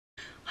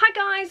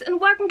Guys, and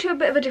welcome to a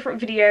bit of a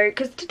different video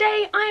because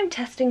today I am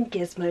testing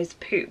Gizmo's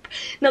poop.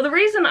 Now the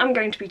reason I'm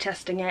going to be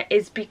testing it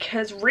is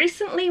because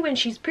recently when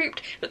she's pooped,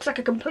 it looks like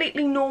a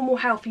completely normal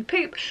healthy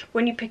poop.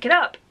 When you pick it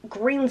up,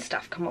 green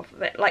stuff come off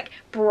of it, like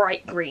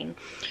bright green.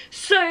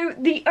 So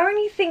the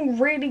only thing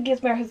really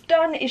Gizmo has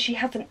done is she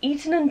hasn't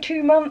eaten in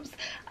 2 months,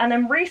 and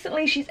then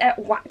recently she's ate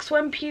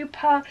waxworm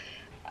pupa,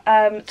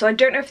 so I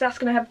don't know if that's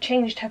going to have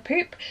changed her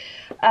poop.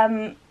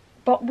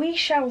 But we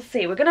shall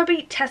see. We're going to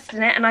be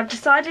testing it, and I've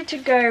decided to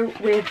go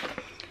with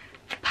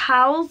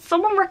Pals.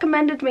 Someone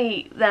recommended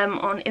me them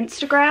on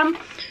Instagram.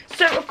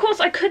 So, of course,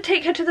 I could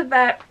take her to the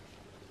vet,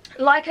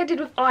 like I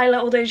did with Isla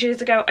all those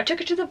years ago. I took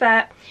her to the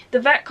vet. The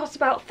vet cost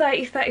about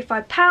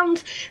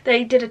 £30–35.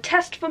 They did a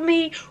test for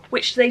me,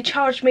 which they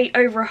charged me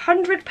over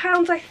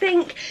 £100, I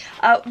think.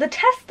 The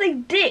test they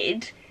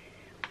did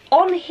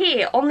on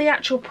here, on the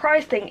actual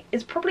price thing,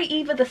 is probably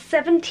either the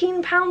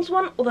 £17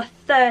 one or the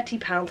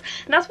 £30. And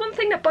that's one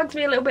thing that bugs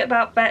me a little bit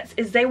about vets,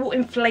 is they will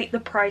inflate the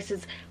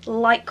prices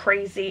like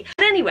crazy.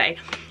 But anyway,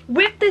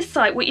 with this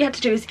site, what you had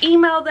to do is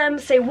email them,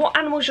 say what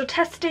animals you're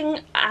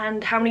testing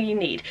and how many you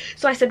need.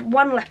 So I said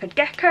 1 leopard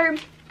gecko.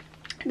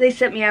 They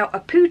sent me out a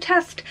poo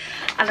test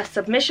and a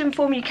submission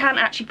form. You can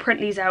actually print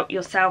these out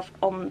yourself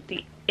on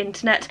the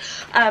internet.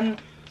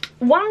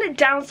 One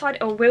downside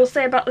I will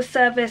say about the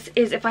service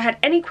is if I had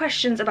any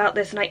questions about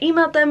this and I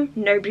emailed them,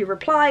 nobody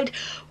replied.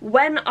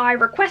 When I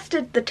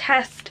requested the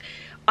test,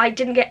 I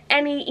didn't get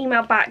any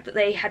email back that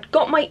they had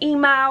got my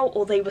email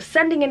or they were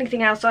sending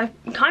anything else. So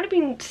I've kind of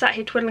been sat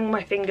here twiddling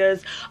my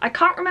fingers. I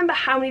can't remember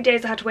how many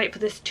days I had to wait for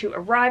this to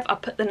arrive. I'll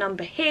put the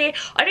number here.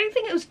 I don't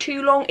think it was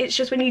too long. It's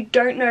just when you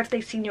don't know if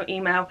they've seen your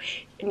email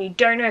and you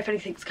don't know if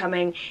anything's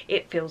coming,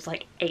 it feels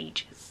like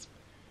ages.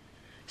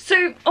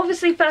 So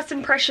obviously first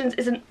impressions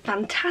isn't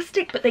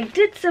fantastic, but they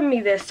did send me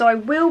this, so I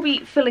will be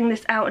filling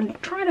this out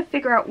and trying to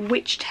figure out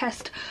which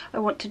test I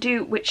want to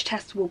do, which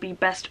test will be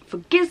best for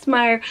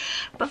Gizmo.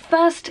 But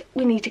first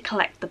we need to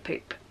collect the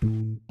poop.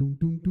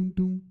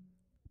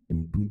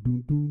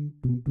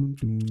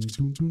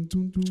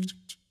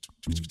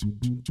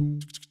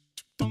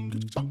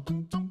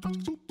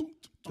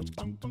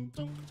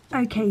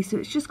 Okay, so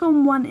it's just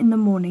gone 1 in the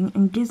morning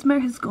and Gizmo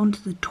has gone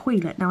to the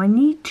toilet. Now I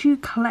need to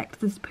collect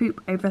this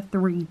poop over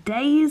 3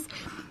 days.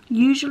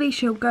 Usually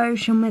she'll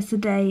miss a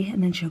day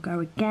and then she'll go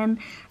again.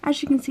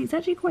 As you can see, it's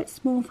actually quite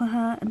small for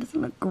her and doesn't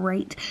look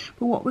great.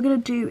 But what we're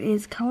going to do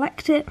is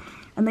collect it,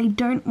 and they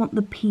don't want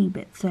the pee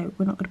bit, so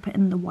we're not going to put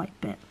in the white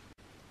bit.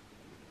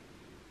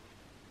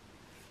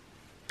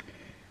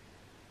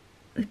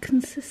 The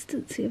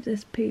consistency of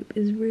this poop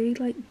is really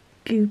like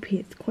goopy.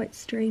 It's quite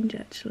strange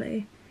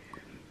actually.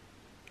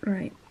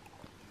 Right,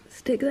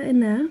 stick that in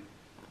there.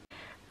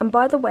 And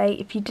by the way,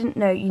 if you didn't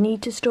know, you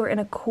need to store it in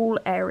a cool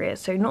area.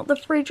 So not the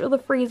fridge or the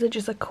freezer,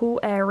 just a cool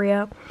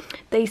area.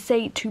 They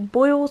say to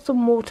boil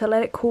some water,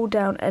 let it cool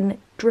down and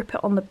drip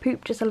it on the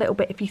poop just a little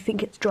bit if you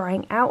think it's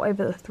drying out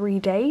over the 3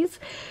 days.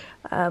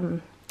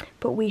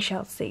 But we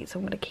shall see, so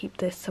I'm going to keep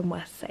this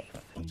somewhere safe.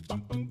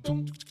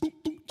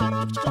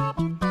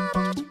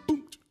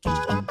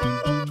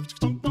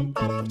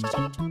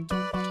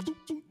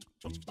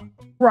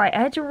 Right,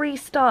 I had to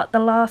restart the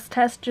last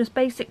test. Just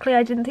basically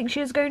I didn't think she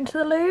was going to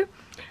the loo,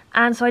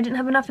 and so I didn't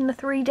have enough in the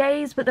 3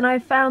 days, but then I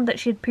found that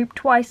she had pooped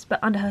twice but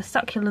under her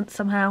succulents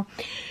somehow.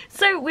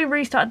 So we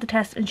restarted the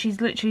test and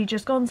she's literally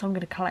just gone, so I'm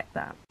going to collect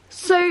that.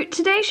 So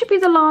today should be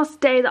the last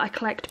day that I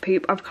collect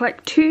poop. I've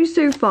collected 2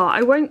 so far.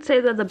 I won't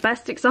say they're the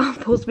best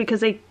examples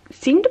because they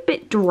seemed a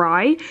bit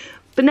dry,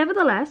 but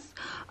nevertheless,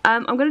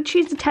 I'm going to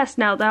choose the test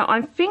now though. I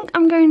think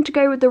I'm going to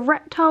go with the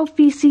reptile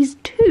feces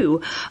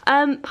 2,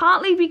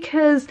 partly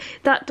because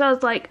that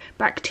does like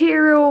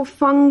bacterial,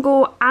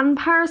 fungal and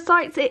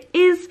parasites. It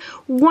is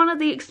one of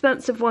the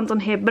expensive ones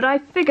on here, but I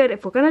figured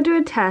if we're going to do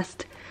a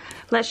test,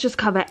 let's just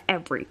cover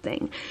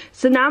everything.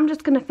 So now I'm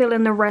just going to fill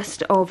in the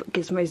rest of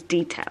Gizmo's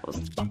details.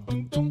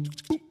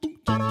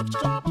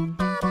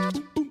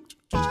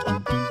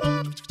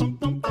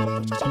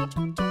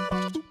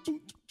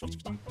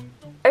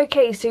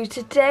 Okay, so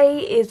today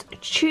is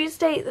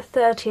Tuesday the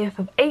 30th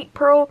of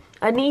April.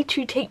 I need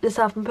to take this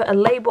up and put a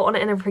label on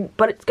it and everything,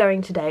 but it's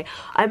going today.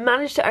 I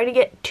managed to only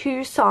get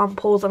 2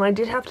 samples and I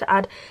did have to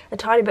add a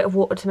tiny bit of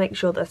water to make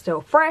sure they're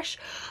still fresh.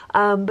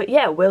 But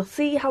yeah, we'll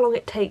see how long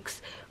it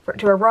takes for it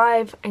to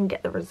arrive and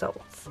get the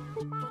results.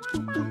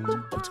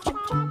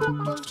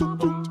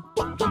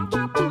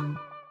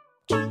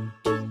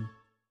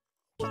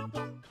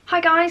 Hi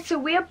guys, so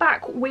we are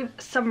back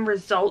with some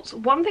results.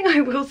 One thing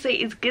I will say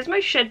is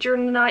Gizmo shed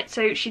during the night,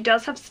 so she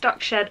does have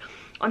stuck shed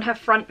on her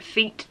front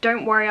feet.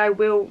 Don't worry, I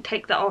will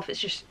take that off. It's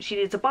just she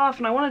needs a bath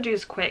and I want to do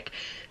this quick,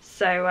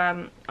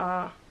 so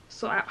I'll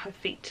sort out her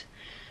feet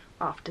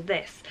after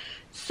this.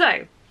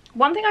 So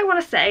one thing I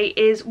want to say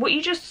is what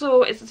you just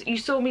saw is you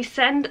saw me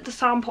send the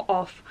sample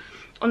off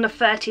on the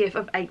 30th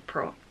of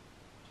April.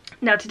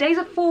 Now today's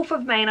the 4th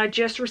of May and I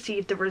just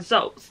received the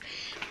results.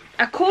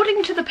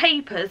 According to the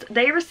papers,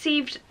 they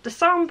received the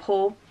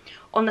sample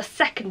on the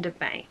 2nd of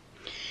May.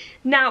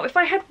 Now, if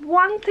I had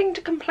one thing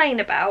to complain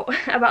about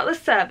the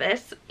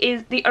service,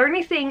 is the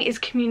only thing is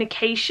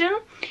communication.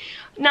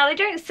 Now, they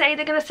don't say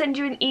they're going to send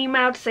you an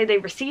email to say they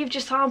received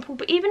your sample,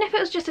 but even if it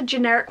was just a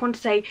generic one to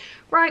say,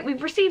 right,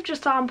 we've received your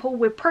sample,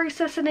 we're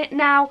processing it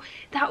now,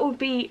 that would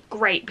be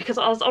great. Because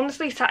I was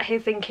honestly sat here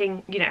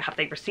thinking, you know, have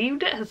they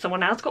received it? Has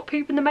someone else got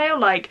poop in the mail?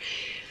 Like,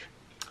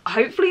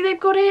 hopefully they've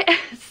got it.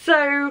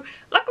 So,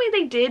 luckily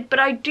they did, but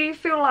I do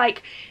feel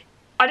like,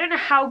 I don't know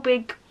how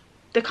big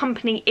the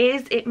company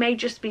is, it may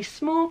just be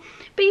small,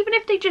 but even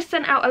if they just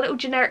sent out a little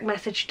generic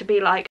message to be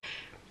like,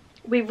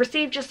 we've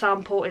received your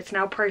sample, it's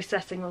now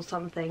processing or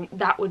something,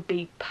 that would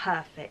be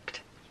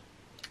perfect.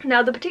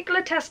 Now, the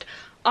particular test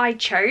I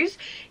chose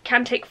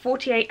can take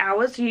 48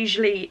 hours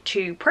usually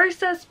to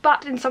process,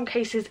 but in some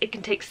cases it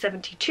can take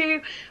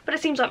 72, but it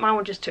seems like my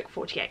one just took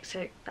 48,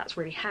 so that's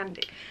really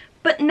handy.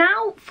 But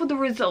now for the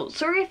results.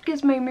 Sorry if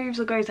Gizmo moves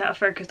or goes out of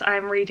focus, I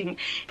am reading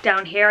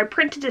down here. I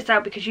printed this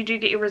out because you do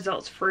get your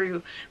results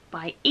through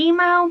by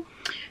email.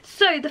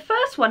 So the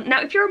first one,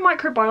 now if you're a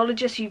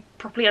microbiologist, you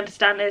probably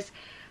understand this,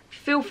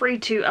 feel free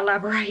to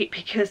elaborate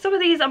because some of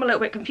these I'm a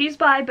little bit confused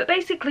by, but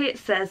basically it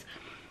says,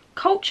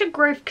 culture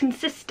growth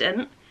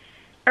consistent,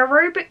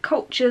 aerobic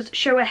cultures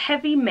show a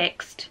heavy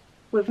mixed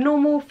with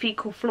normal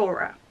fecal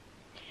flora.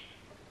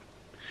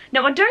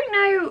 Now I don't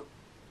know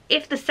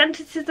if the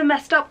sentences are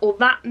messed up or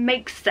that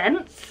makes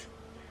sense,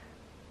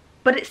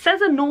 but it says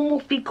a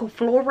normal fecal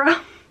flora,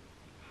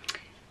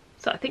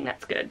 so I think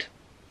that's good.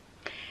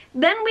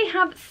 Then we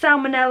have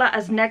salmonella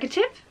as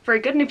negative, very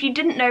good, and if you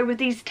didn't know with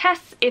these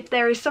tests, if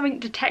there is something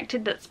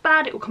detected that's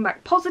bad, it will come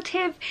back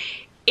positive.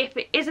 If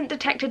it isn't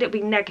detected, it'll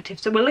be negative,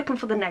 so we're looking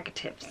for the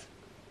negatives.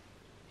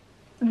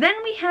 Then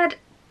we had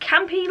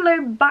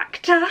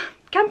Campylobacter,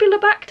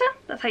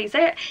 that's how you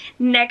say it,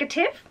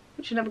 negative,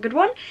 which is another good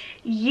one.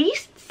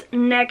 Yeasts,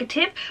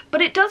 negative,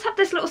 but it does have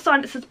this little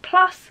sign that says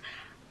plus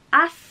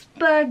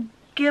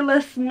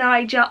Aspergillus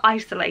niger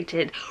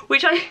isolated,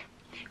 which I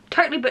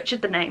totally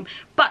butchered the name,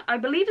 but I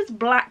believe it's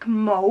black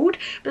mold,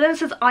 but then it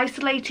says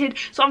isolated,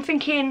 so I'm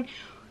thinking,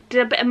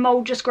 did a bit of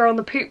mold just grow on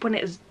the poop when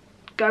it was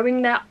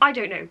going there? I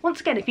don't know.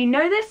 Once again, if you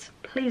know this,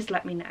 please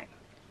let me know.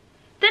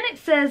 Then it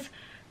says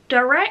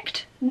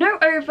direct, no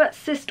overt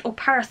cyst or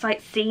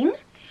parasite seen.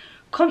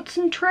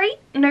 Concentrate,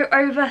 no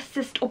ova,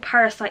 cyst or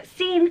parasite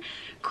seen.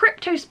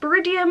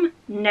 Cryptosporidium,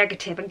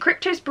 negative, and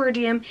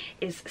Cryptosporidium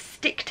is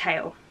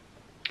sticktail.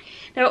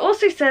 Now it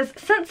also says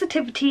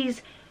sensitivities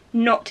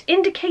not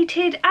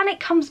indicated, and it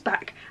comes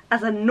back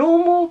as a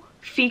normal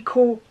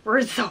fecal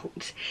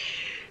result.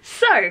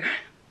 So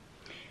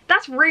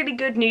that's really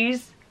good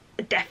news.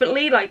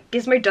 Definitely, like,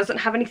 Gizmo doesn't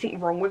have anything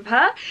wrong with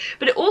her,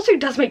 but it also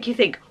does make you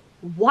think,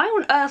 why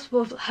on earth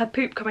was her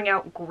poop coming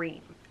out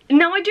green?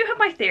 Now I do have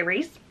my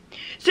theories.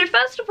 So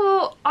first of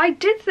all, I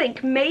did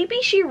think maybe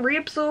she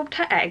reabsorbed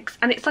her eggs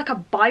and it's like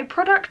a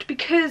byproduct,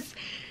 because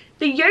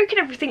the yolk and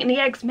everything in the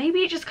eggs, maybe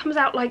it just comes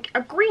out like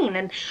a green,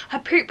 and her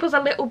poop was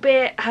a little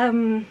bit,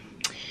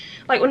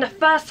 like when the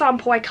first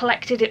sample I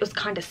collected, it was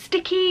kind of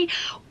sticky.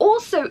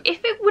 Also,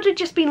 if it would have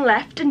just been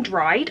left and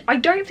dried, I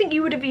don't think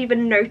you would have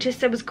even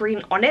noticed there was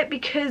green on it,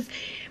 because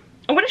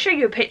I'm going to show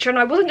you a picture, and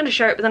I wasn't going to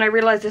show it, but then I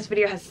realised this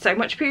video has so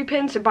much poop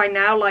in, so by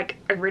now, like,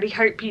 I really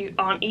hope you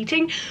aren't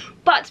eating.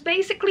 But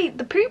basically,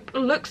 the poop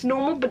looks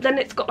normal, but then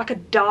it's got like a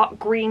dark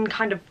green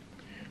kind of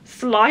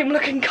slime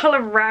looking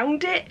colour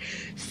around it.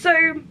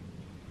 So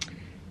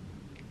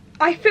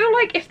I feel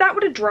like if that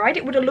would have dried,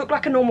 it would have looked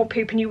like a normal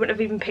poop and you wouldn't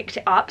have even picked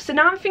it up. So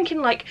now I'm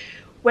thinking, like,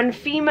 when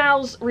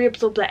females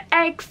reabsorb their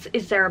eggs,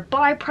 is there a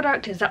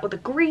byproduct? Is that what the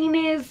green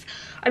is?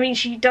 I mean,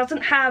 she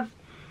doesn't have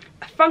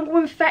a fungal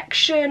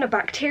infection, a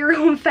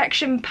bacterial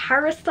infection,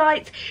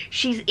 parasites.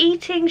 She's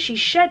eating, she's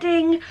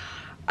shedding.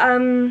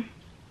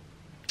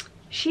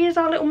 She is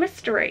our little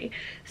mystery.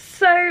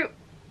 So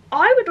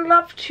I would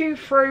love to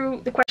throw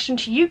the question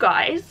to you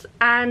guys,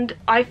 and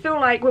I feel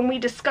like when we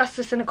discuss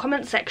this in the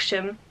comment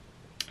section,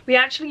 we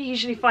actually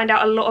usually find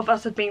out a lot of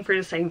us have been through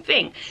the same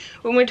thing.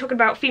 When we're talking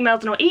about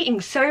females not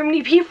eating, so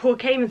many people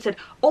came and said,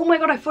 oh my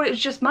god, I thought it was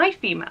just my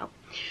female.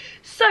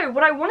 So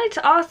what I wanted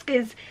to ask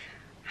is,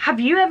 have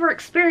you ever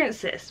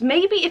experienced this?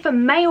 Maybe if a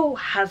male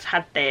has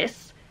had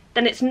this,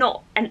 then it's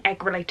not an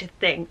egg related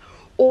thing.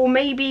 Or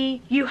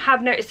maybe you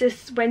have noticed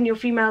this when your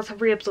females have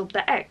reabsorbed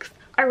their eggs.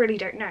 I really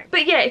don't know.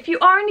 But yeah, if you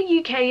are in the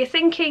UK, you're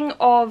thinking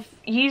of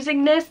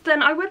using this,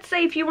 then I would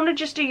say if you want to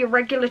just do your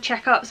regular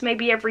checkups,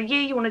 maybe every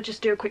year you want to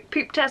just do a quick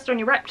poop test on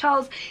your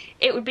reptiles,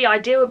 it would be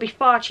ideal. It would be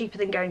far cheaper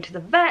than going to the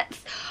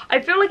vets. I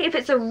feel like if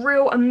it's a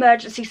real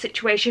emergency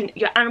situation,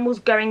 your animal's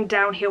going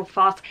downhill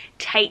fast,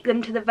 take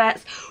them to the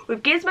vets.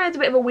 With Gizmo, it's a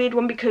bit of a weird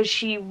one because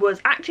she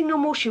was acting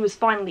normal, she was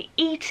finally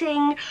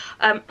eating.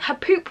 Her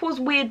poop was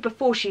weird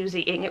before she was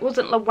eating. It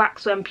wasn't like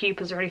waxworm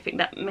pupas or anything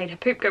that made her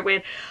poop go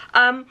weird.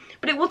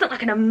 But it wasn't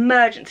like an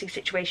emergency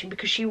situation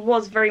because she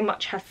was very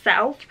much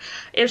herself.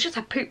 It was just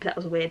her poop that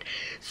was weird.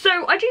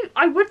 So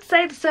I would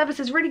say the service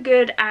is really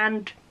good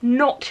and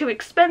not too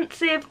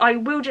expensive. I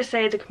will just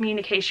say the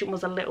communication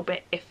was a little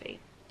bit iffy.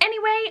 Anyway,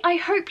 Anyway, I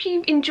hope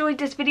you enjoyed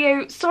this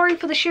video. Sorry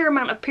for the sheer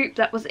amount of poop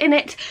that was in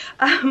it,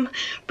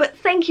 but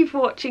thank you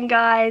for watching,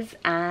 guys,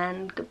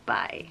 and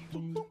goodbye.